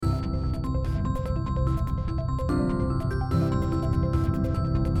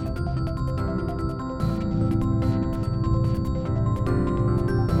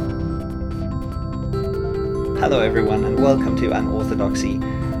Hello everyone and welcome to Unorthodoxy.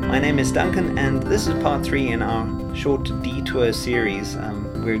 My name is Duncan and this is part 3 in our short detour series.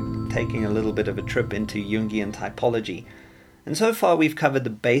 We're taking a little bit of a trip into Jungian typology. And so far we've covered the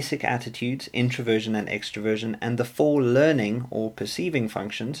basic attitudes, introversion and extroversion, and the 4 learning or perceiving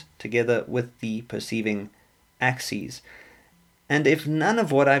functions together with the perceiving axes. And if none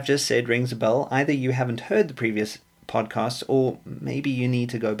of what I've just said rings a bell, either you haven't heard the previous podcasts or maybe you need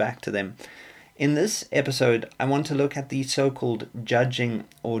to go back to them. In this episode, I want to look at the so-called judging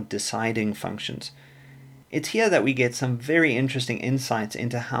or deciding functions. It's here that we get some very interesting insights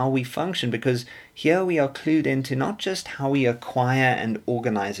into how we function, because here we are clued into not just how we acquire and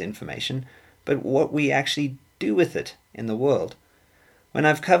organize information, but what we actually do with it in the world. When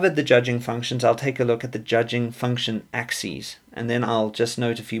I've covered the judging functions, I'll take a look at the judging function axes, and then I'll just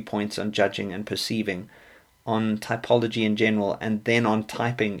note a few points on judging and perceiving, on typology in general, and then on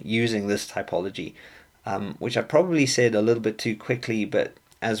typing using this typology, which I probably said a little bit too quickly, but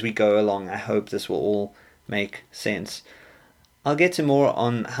as we go along, I hope this will all make sense. I'll get to more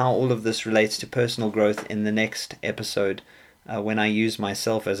on how all of this relates to personal growth in the next episode, when I use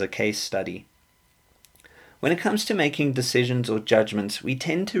myself as a case study. When it comes to making decisions or judgments, we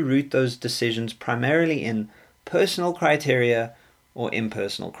tend to root those decisions primarily in personal criteria or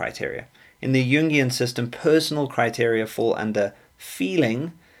impersonal criteria. In the Jungian system, personal criteria fall under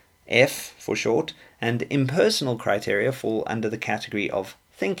feeling, F for short, and impersonal criteria fall under the category of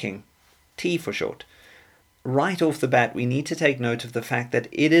thinking, T for short. Right off the bat, we need to take note of the fact that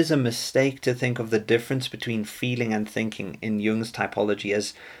it is a mistake to think of the difference between feeling and thinking in Jung's typology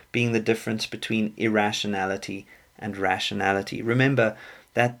as being the difference between irrationality and rationality. Remember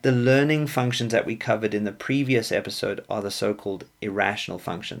that the learning functions that we covered in the previous episode are the so-called irrational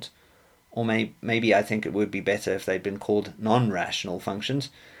functions. Or maybe I think it would be better if they'd been called non-rational functions.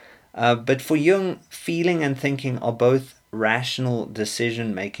 But for Jung, feeling and thinking are both rational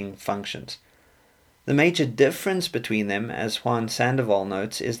decision-making functions. The major difference between them, as Juan Sandoval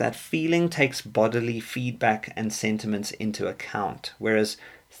notes, is that feeling takes bodily feedback and sentiments into account, whereas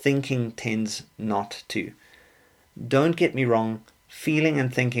thinking tends not to. Don't get me wrong, feeling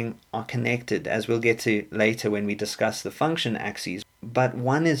and thinking are connected, as we'll get to later when we discuss the function axes, but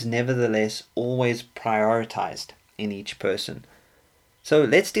one is nevertheless always prioritized in each person. So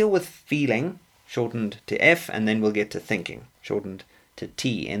let's deal with feeling, shortened to F, and then we'll get to thinking, shortened to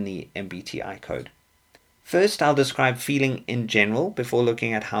T in the MBTI code. First, I'll describe feeling in general before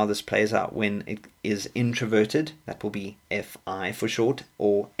looking at how this plays out when it is introverted, that will be FI for short,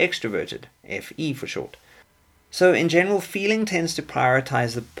 or extroverted, FE for short. So in general, feeling tends to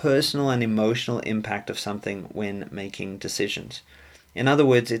prioritize the personal and emotional impact of something when making decisions. In other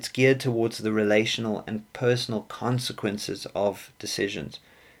words, it's geared towards the relational and personal consequences of decisions.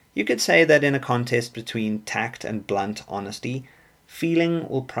 You could say that in a contest between tact and blunt honesty, feeling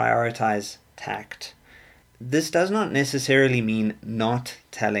will prioritize tact. This does not necessarily mean not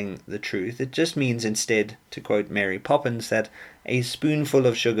telling the truth. It just means instead, to quote Mary Poppins, that a spoonful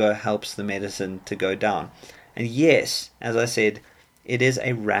of sugar helps the medicine to go down. And yes, as I said, it is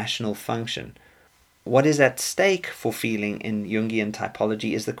a rational function. What is at stake for feeling in Jungian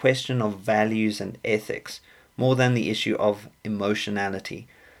typology is the question of values and ethics, more than the issue of emotionality.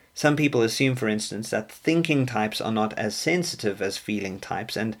 Some people assume, for instance, that thinking types are not as sensitive as feeling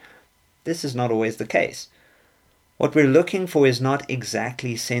types, and this is not always the case. What we're looking for is not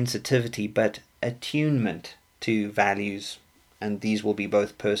exactly sensitivity, but attunement to values, and these will be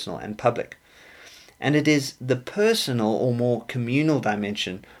both personal and public. And it is the personal or more communal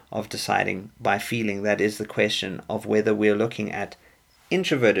dimension of deciding by feeling that is the question of whether we're looking at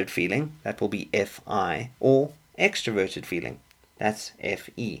introverted feeling, that will be FI, or extroverted feeling, that's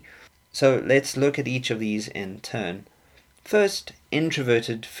FE. So let's look at each of these in turn. First,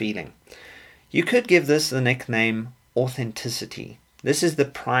 introverted feeling. You could give this the nickname authenticity. This is the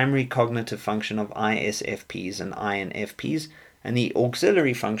primary cognitive function of ISFPs and INFPs, and the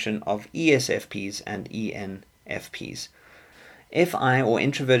auxiliary function of ESFPs and ENFPs. FI, or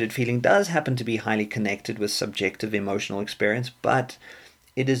introverted feeling, does happen to be highly connected with subjective emotional experience, but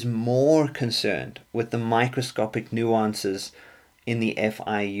it is more concerned with the microscopic nuances in the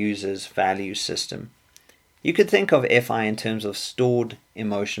FI user's value system. You could think of FI in terms of stored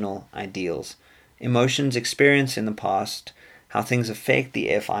emotional ideals, emotions experienced in the past, how things affect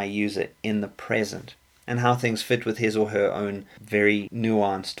the FI user in the present, and how things fit with his or her own very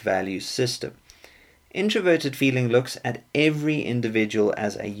nuanced value system. Introverted feeling looks at every individual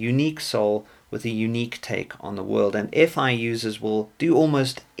as a unique soul with a unique take on the world, and FI users will do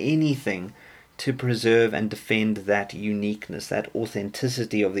almost anything to preserve and defend that uniqueness, that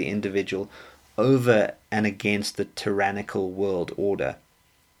authenticity of the individual over and against the tyrannical world order,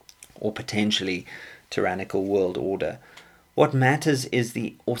 or potentially tyrannical world order. What matters is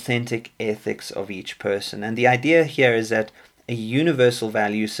the authentic ethics of each person. And the idea here is that a universal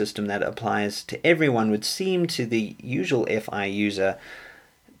value system that applies to everyone would seem to the usual FI user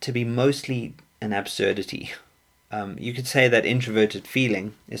to be mostly an absurdity. You could say that introverted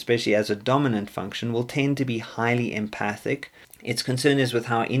feeling, especially as a dominant function, will tend to be highly empathic. Its concern is with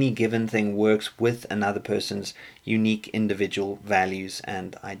how any given thing works with another person's unique individual values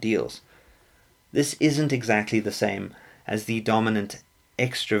and ideals. This isn't exactly the same as the dominant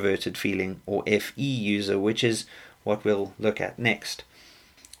extroverted feeling, or FE user, which is what we'll look at next.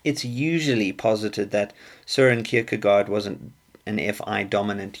 It's usually posited that Søren Kierkegaard wasn't an FI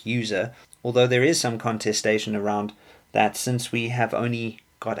dominant user, although there is some contestation around that since we have only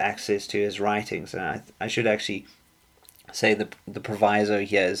got access to his writings. And I should actually say the proviso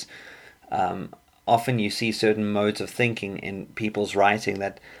here is often you see certain modes of thinking in people's writing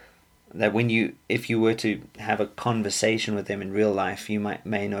that if you were to have a conversation with them in real life, you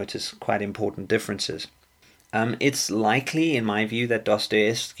may notice quite important differences. It's likely, in my view, that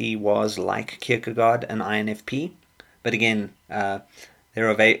Dostoevsky was, like Kierkegaard, an INFP, but again, there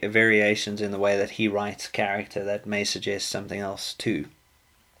are variations in the way that he writes character that may suggest something else too.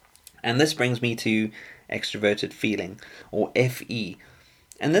 And this brings me to extroverted feeling, or FE.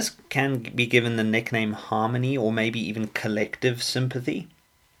 And this can be given the nickname harmony, or maybe even collective sympathy.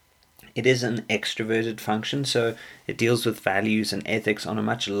 It is an extroverted function, so it deals with values and ethics on a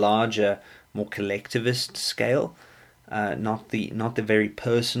much larger, more collectivist scale, not the very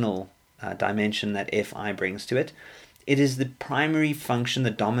personal dimension that FI brings to it. It is the primary function,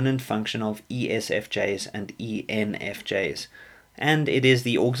 the dominant function of ESFJs and ENFJs, and it is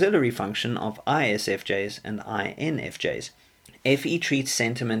the auxiliary function of ISFJs and INFJs. FE treats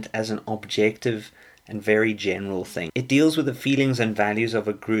sentiment as an objective and very general thing. It deals with the feelings and values of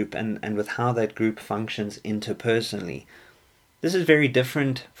a group and with how that group functions interpersonally. This is very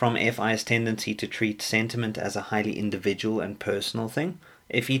different from FI's tendency to treat sentiment as a highly individual and personal thing.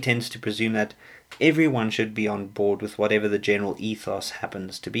 FE tends to presume that everyone should be on board with whatever the general ethos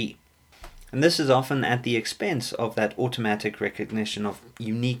happens to be. And this is often at the expense of that automatic recognition of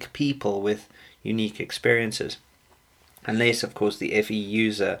unique people with unique experiences. Unless, of course, the FE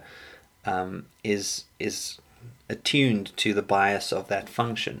user is attuned to the bias of that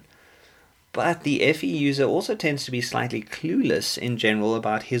function. But the FE user also tends to be slightly clueless in general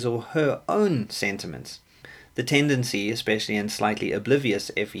about his or her own sentiments. The tendency, especially in slightly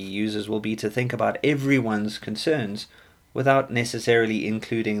oblivious FE users, will be to think about everyone's concerns without necessarily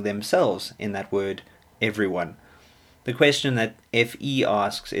including themselves in that word, everyone. The question that FE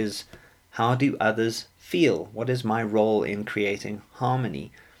asks is, how do others feel? What is my role in creating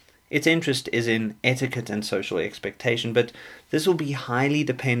harmony? Its interest is in etiquette and social expectation, but this will be highly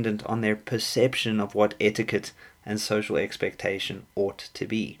dependent on their perception of what etiquette and social expectation ought to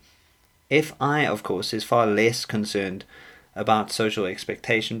be. FI, of course, is far less concerned about social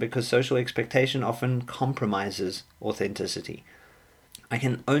expectation because social expectation often compromises authenticity. I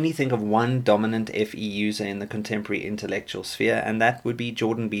can only think of one dominant FE user in the contemporary intellectual sphere, and that would be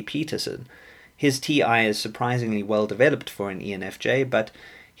Jordan B. Peterson. His TI is surprisingly well developed for an ENFJ, but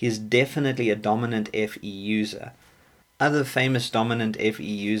he is definitely a dominant FE user. Other famous dominant FE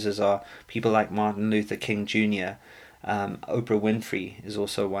users are people like Martin Luther King Jr., Oprah Winfrey is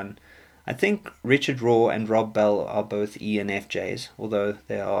also one. I think Richard Raw and Rob Bell are both ENFJs, although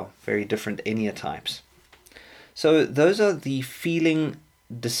they are very different enneatypes. So those are the feeling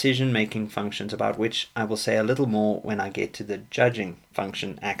decision-making functions about which I will say a little more when I get to the judging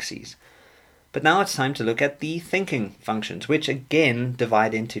function axes. But now it's time to look at the thinking functions, which again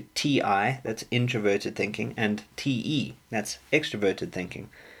divide into TI, that's introverted thinking, and TE, that's extroverted thinking.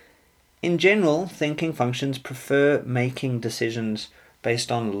 In general, thinking functions prefer making decisions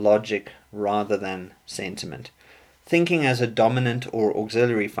based on logic rather than sentiment. Thinking as a dominant or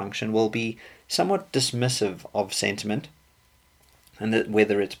auxiliary function will be somewhat dismissive of sentiment, and that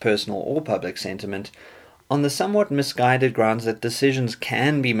whether it's personal or public sentiment, on the somewhat misguided grounds that decisions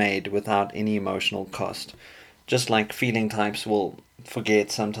can be made without any emotional cost. Just like feeling types will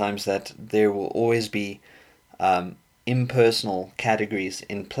forget sometimes that there will always be impersonal categories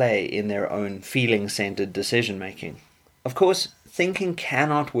in play in their own feeling-centered decision-making. Of course, thinking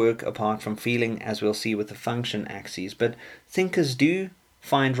cannot work apart from feeling, as we'll see with the function axes, but thinkers do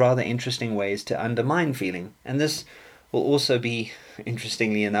find rather interesting ways to undermine feeling, and this will also be,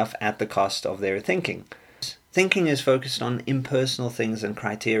 interestingly enough, at the cost of their thinking. Thinking is focused on impersonal things and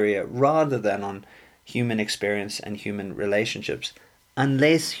criteria rather than on human experience and human relationships,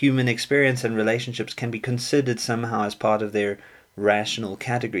 unless human experience and relationships can be considered somehow as part of their rational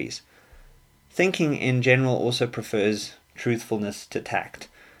categories. Thinking in general also prefers truthfulness to tact.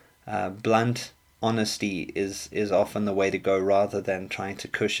 Blunt honesty is often the way to go rather than trying to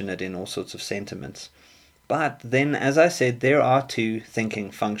cushion it in all sorts of sentiments. But then, as I said, there are two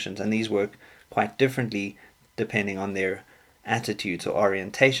thinking functions, and these work quite differently depending on their attitudes or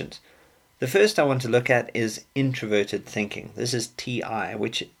orientations. The first I want to look at is introverted thinking. This is TI,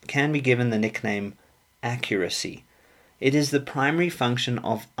 which can be given the nickname accuracy. It is the primary function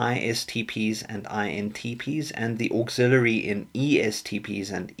of ISTPs and INTPs and the auxiliary in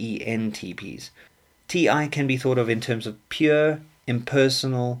ESTPs and ENTPs. TI can be thought of in terms of pure,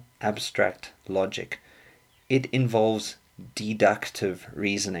 impersonal, abstract logic. It involves deductive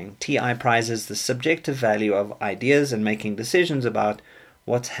reasoning. TI prizes the subjective value of ideas and making decisions about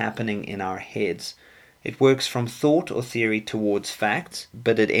what's happening in our heads. It works from thought or theory towards facts,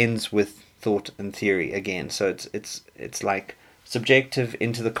 but it ends with thought and theory again. So it's like subjective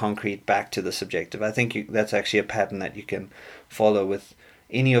into the concrete, back to the subjective. I think that's actually a pattern that you can follow with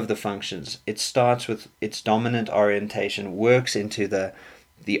any of the functions. It starts with its dominant orientation, works into the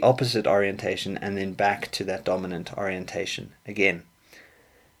opposite orientation, and then back to that dominant orientation again.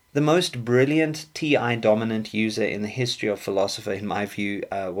 The most brilliant TI dominant user in the history of philosophy, in my view,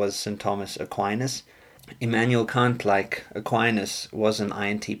 was St. Thomas Aquinas. Immanuel Kant, like Aquinas, was an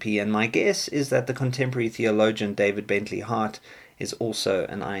INTP, and my guess is that the contemporary theologian David Bentley Hart is also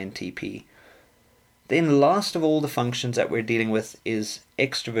an INTP. Then last of all the functions that we're dealing with is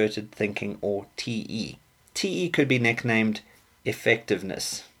extroverted thinking, or TE. TE could be nicknamed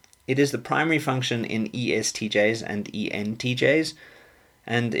effectiveness. It is the primary function in ESTJs and ENTJs,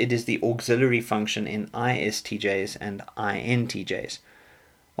 and it is the auxiliary function in ISTJs and INTJs.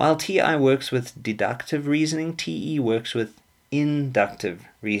 While TI works with deductive reasoning, TE works with inductive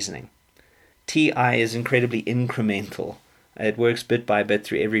reasoning. TI is incredibly incremental. It works bit by bit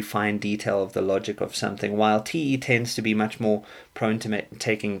through every fine detail of the logic of something, while TE tends to be much more prone to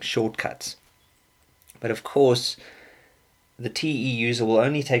taking shortcuts. But of course, the TE user will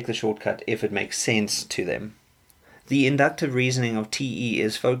only take the shortcut if it makes sense to them. The inductive reasoning of TE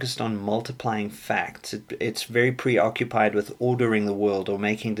is focused on multiplying facts. It's very preoccupied with ordering the world or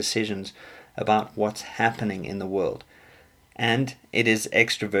making decisions about what's happening in the world. And it is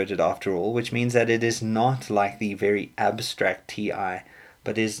extroverted after all, which means that it is not like the very abstract TI,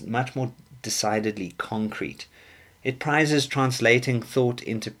 but is much more decidedly concrete. It prizes translating thought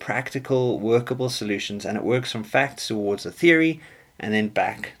into practical, workable solutions, and it works from facts towards a theory and then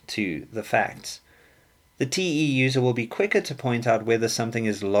back to the facts. The TE user will be quicker to point out whether something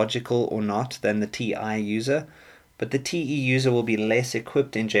is logical or not than the TI user, but the TE user will be less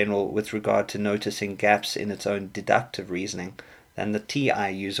equipped in general with regard to noticing gaps in its own deductive reasoning than the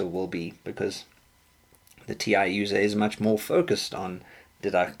TI user will be, because the TI user is much more focused on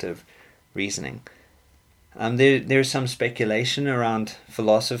deductive reasoning. There's some speculation around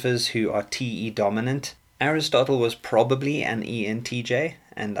philosophers who are TE dominant. Aristotle was probably an ENTJ,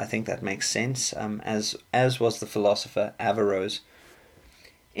 and I think that makes sense, as was the philosopher Averroes.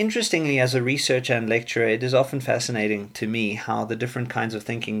 Interestingly, as a researcher and lecturer, it is often fascinating to me how the different kinds of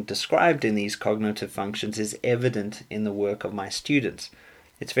thinking described in these cognitive functions is evident in the work of my students.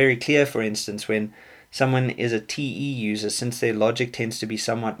 It's very clear, for instance, when someone is a TE user, since their logic tends to be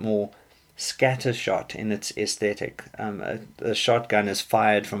somewhat more scattershot in its aesthetic. A shotgun is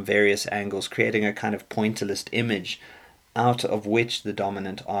fired from various angles, creating a kind of pointillist image out of which the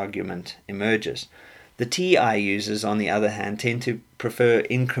dominant argument emerges. The TI users, on the other hand, tend to prefer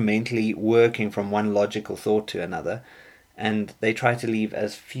incrementally working from one logical thought to another, and they try to leave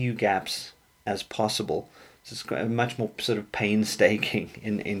as few gaps as possible. So it's much more sort of painstaking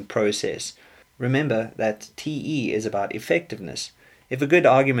in process. Remember that TE is about effectiveness. If a good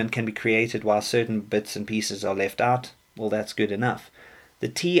argument can be created while certain bits and pieces are left out, well, that's good enough. The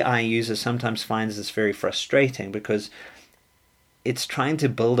TI user sometimes finds this very frustrating because it's trying to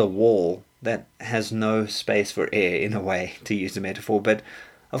build a wall that has no space for air, in a way, to use a metaphor. But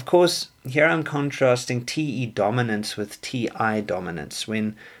of course, here I'm contrasting TE dominance with TI dominance,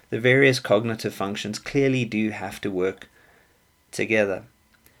 when the various cognitive functions clearly do have to work together.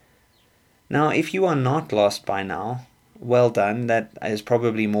 Now, if you are not lost by now, well done. That is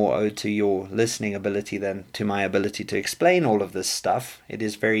probably more owed to your listening ability than to my ability to explain all of this stuff. It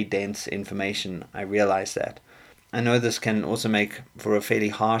is very dense information, I realize that. I know this can also make for a fairly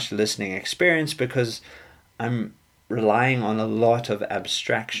harsh listening experience because I'm relying on a lot of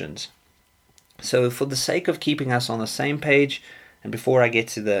abstractions. So for the sake of keeping us on the same page, and before I get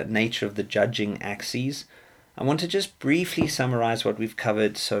to the nature of the judging axes, I want to just briefly summarize what we've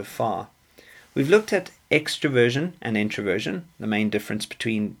covered so far. We've looked at extroversion and introversion, the main difference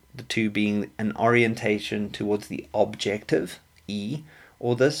between the two being an orientation towards the objective, E,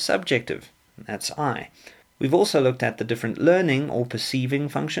 or the subjective, that's I. We've also looked at the different learning or perceiving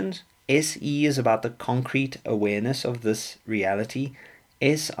functions. SE is about the concrete awareness of this reality.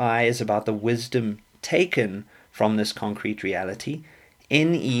 SI is about the wisdom taken from this concrete reality.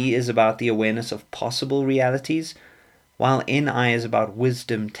 NE is about the awareness of possible realities, while NI is about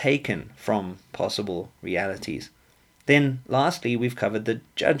wisdom taken from possible realities. Then, lastly, we've covered the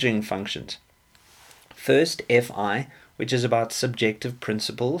judging functions. First, FI, which is about subjective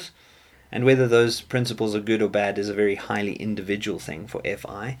principles, and whether those principles are good or bad is a very highly individual thing for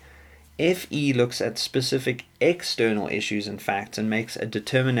FI. FE looks at specific external issues and facts and makes a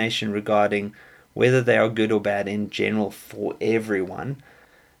determination regarding whether they are good or bad in general for everyone.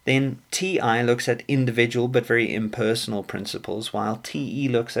 Then TI looks at individual but very impersonal principles, while TE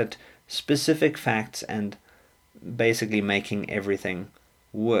looks at specific facts and basically making everything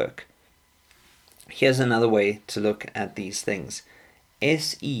work. Here's another way to look at these things.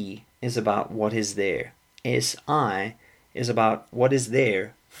 SE is about what is there. SI is about what is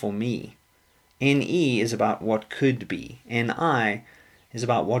there for me. NE is about what could be. NI is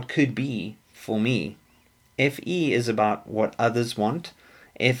about what could be for me. FE is about what others want.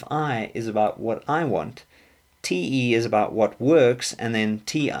 FI is about what I want. TE is about what works, and then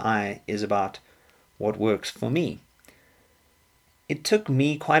TI is about what works for me. It took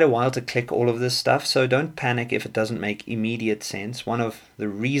me quite a while to click all of this stuff, so don't panic if it doesn't make immediate sense. One of the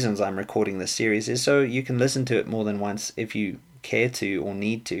reasons I'm recording this series is so you can listen to it more than once if you care to or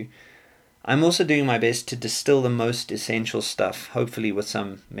need to. I'm also doing my best to distill the most essential stuff, hopefully with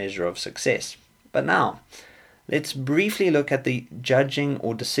some measure of success. But now, let's briefly look at the judging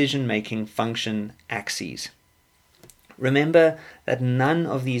or decision-making function axes. Remember that none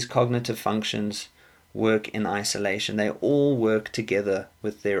of these cognitive functions work in isolation. They all work together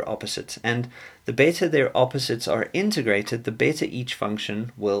with their opposites. And the better their opposites are integrated, the better each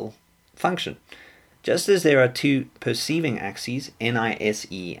function will function. Just as there are two perceiving axes,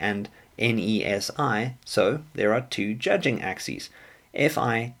 NISE and NESI, so there are two judging axes,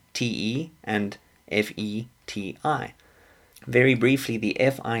 FITE and FETI. Very briefly, the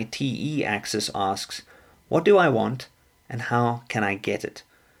FITE axis asks, what do I want and how can I get it?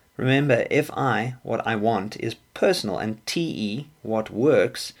 Remember, FI, what I want, is personal, and TE, what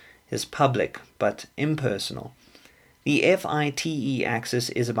works, is public but impersonal. The FITE axis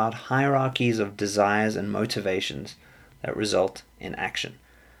is about hierarchies of desires and motivations that result in action.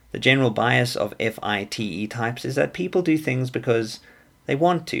 The general bias of FITE types is that people do things because they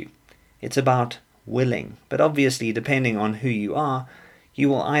want to. It's about willing, but obviously, depending on who you are, you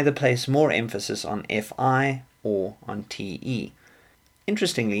will either place more emphasis on FI or on TE.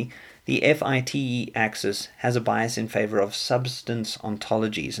 Interestingly, the FITE axis has a bias in favor of substance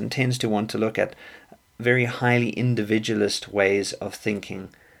ontologies and tends to want to look at very highly individualist ways of thinking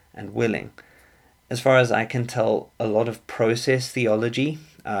and willing. As far as I can tell, a lot of process theology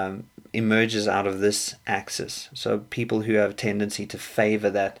emerges out of this axis. So people who have a tendency to favor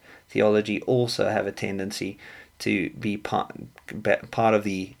that theology also have a tendency to be part of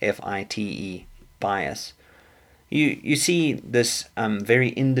the FITE bias. You see this very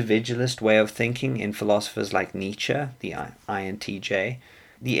individualist way of thinking in philosophers like Nietzsche, the INTJ.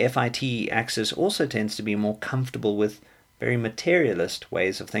 The FITE axis also tends to be more comfortable with very materialist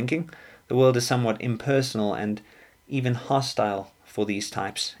ways of thinking. The world is somewhat impersonal and even hostile for these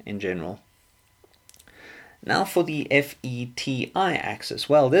types in general. Now for the FETI axis.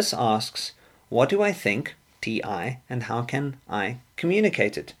 Well, this asks, what do I think, TI, and how can I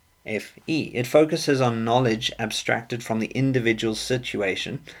communicate it? FE. It focuses on knowledge abstracted from the individual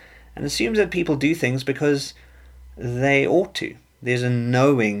situation and assumes that people do things because they ought to. There's a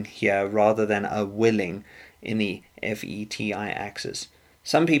knowing here rather than a willing in the FETI axis.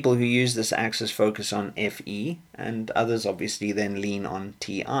 Some people who use this axis focus on FE, and others obviously then lean on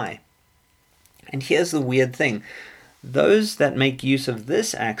TI. And here's the weird thing. Those that make use of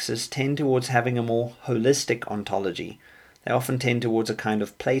this axis tend towards having a more holistic ontology. They often tend towards a kind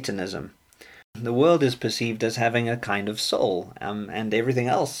of Platonism. The world is perceived as having a kind of soul, and everything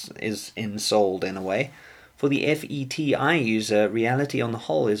else is ensouled in a way. For the FETI user, reality on the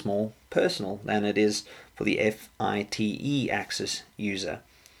whole is more personal than it is for the FITE axis user.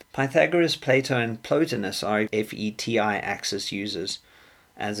 Pythagoras, Plato, and Plotinus are FETI axis users,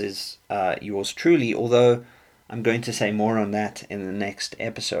 as is yours truly, although I'm going to say more on that in the next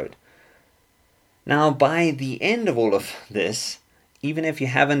episode. Now, by the end of all of this, even if you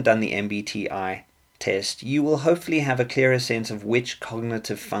haven't done the MBTI, test, you will hopefully have a clearer sense of which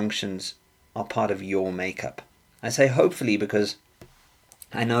cognitive functions are part of your makeup. I say hopefully because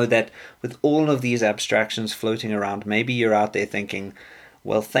I know that with all of these abstractions floating around, maybe you're out there thinking,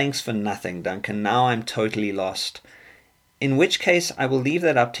 well, thanks for nothing, Duncan. Now I'm totally lost. In which case, I will leave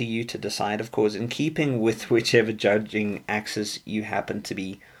that up to you to decide, of course, in keeping with whichever judging axis you happen to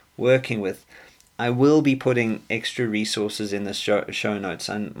be working with. I will be putting extra resources in the show notes,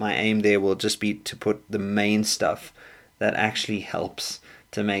 and my aim there will just be to put the main stuff that actually helps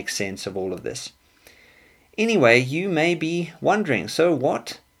to make sense of all of this. Anyway, you may be wondering, so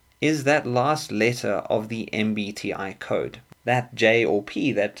what is that last letter of the MBTI code? That J or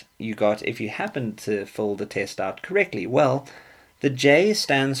P that you got if you happened to fill the test out correctly? Well, the J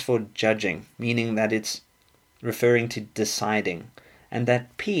stands for judging, meaning that it's referring to deciding. And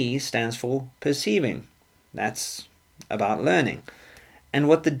that P stands for perceiving. That's about learning. And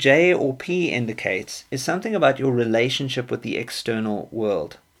what the J or P indicates is something about your relationship with the external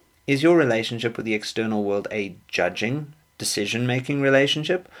world. Is your relationship with the external world a judging, decision-making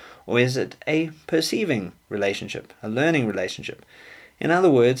relationship, or is it a perceiving relationship, a learning relationship? In other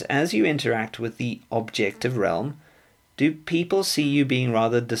words, as you interact with the objective realm, do people see you being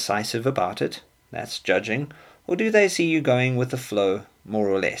rather decisive about it? That's judging. Or do they see you going with the flow, more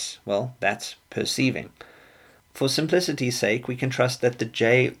or less? Well, that's perceiving. For simplicity's sake, we can trust that the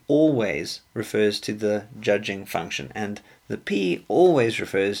J always refers to the judging function, and the P always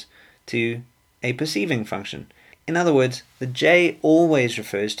refers to a perceiving function. In other words, the J always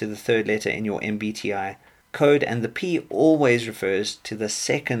refers to the third letter in your MBTI code, and the P always refers to the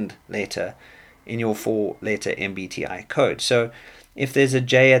second letter in your 4-letter MBTI code. So if there's a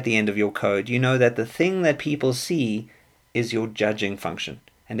J at the end of your code, you know that the thing that people see is your judging function.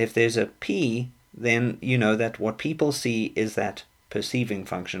 And if there's a P, then you know that what people see is that perceiving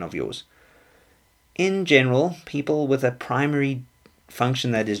function of yours. In general, people with a primary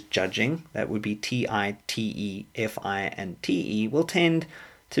function that is judging, that would be TI, TE, FI, and TE, will tend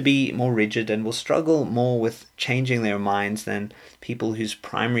to be more rigid and will struggle more with changing their minds than people whose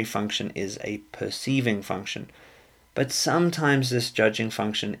primary function is a perceiving function. But sometimes this judging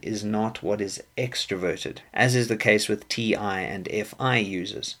function is not what is extroverted, as is the case with TI and FI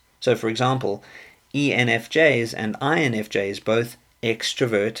users. So for example, ENFJs and INFJs both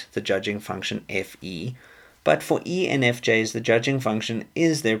extrovert the judging function FE, but for ENFJs the judging function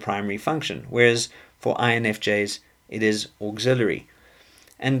is their primary function, whereas for INFJs it is auxiliary.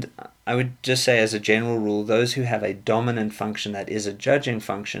 And I would just say as a general rule, those who have a dominant function that is a judging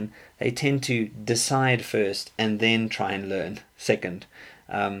function, they tend to decide first and then try and learn second.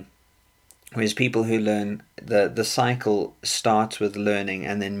 Whereas people who learn, the cycle starts with learning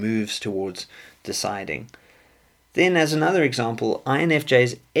and then moves towards deciding. Then as another example,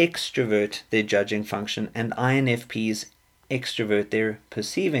 INFJs extrovert their judging function and INFPs extrovert their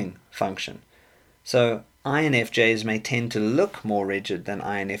perceiving function. So INFJs may tend to look more rigid than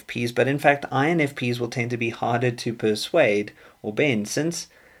INFPs, but in fact INFPs will tend to be harder to persuade or bend since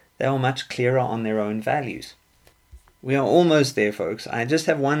they are much clearer on their own values. We are almost there, folks. I just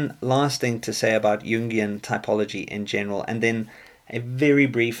have one last thing to say about Jungian typology in general, and then a very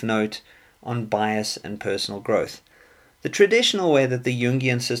brief note on bias and personal growth. The traditional way that the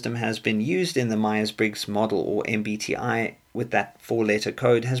Jungian system has been used in the Myers-Briggs model, or MBTI, with that 4-letter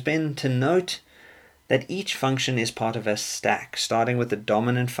code, has been to note that each function is part of a stack, starting with the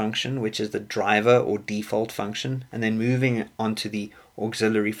dominant function, which is the driver or default function, and then moving on to the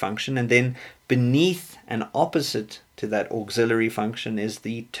auxiliary function, and then beneath and opposite to that auxiliary function is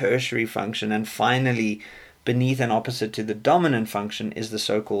the tertiary function, and finally beneath and opposite to the dominant function is the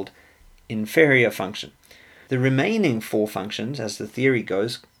so-called inferior function. The remaining 4 functions, as the theory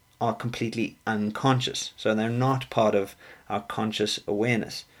goes, are completely unconscious, so they're not part of our conscious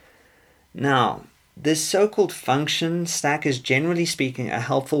awareness. Now, this so-called function stack is, generally speaking, a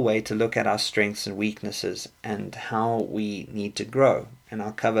helpful way to look at our strengths and weaknesses and how we need to grow. And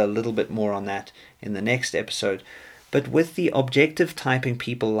I'll cover a little bit more on that in the next episode. But with the objective typing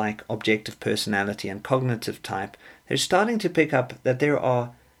people like objective personality and cognitive type, they're starting to pick up that there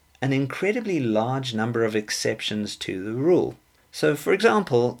are an incredibly large number of exceptions to the rule. So, for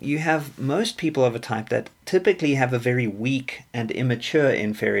example, you have most people of a type that typically have a very weak and immature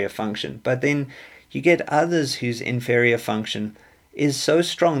inferior function, but then you get others whose inferior function is so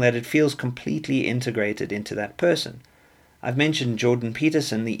strong that it feels completely integrated into that person. I've mentioned Jordan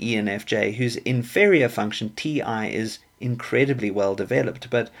Peterson, the ENFJ, whose inferior function, TI, is incredibly well developed,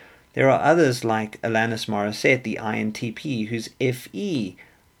 but there are others like Alanis Morissette, the INTP, whose FE,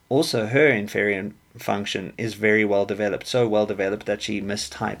 also her inferior function is very well developed, so well developed that she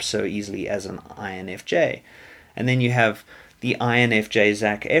mistypes so easily as an INFJ. And then you have the INFJ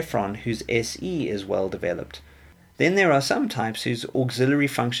Zac Efron, whose SE is well developed. Then there are some types whose auxiliary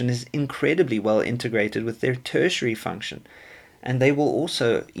function is incredibly well integrated with their tertiary function, and they will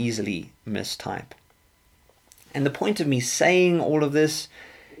also easily mistype. And the point of me saying all of this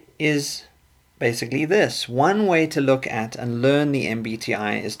is basically this. One way to look at and learn the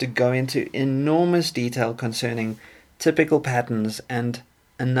MBTI is to go into enormous detail concerning typical patterns, and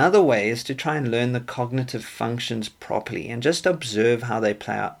another way is to try and learn the cognitive functions properly and just observe how they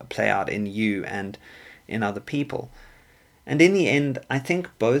play out in you and in other people. And in the end, I think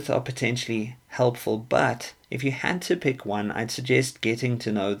both are potentially helpful, but if you had to pick one, I'd suggest getting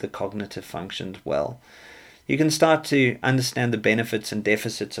to know the cognitive functions well. You can start to understand the benefits and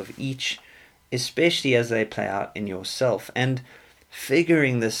deficits of each, especially as they play out in yourself. And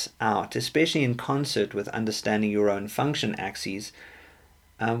figuring this out, especially in concert with understanding your own function axes,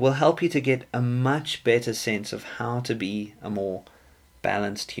 will help you to get a much better sense of how to be a more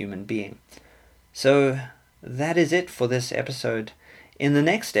balanced human being. So that is it for this episode. In the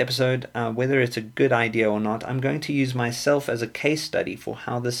next episode, whether it's a good idea or not, I'm going to use myself as a case study for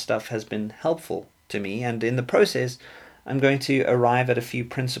how this stuff has been helpful to me, and in the process, I'm going to arrive at a few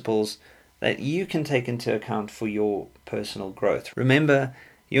principles that you can take into account for your personal growth. Remember,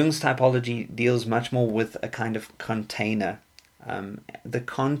 Jung's typology deals much more with a kind of container, the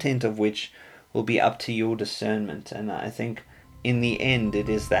content of which will be up to your discernment, and I think in the end it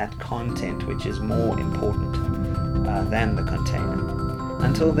is that content which is more important than the container.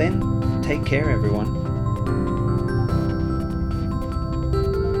 Until then, take care everyone.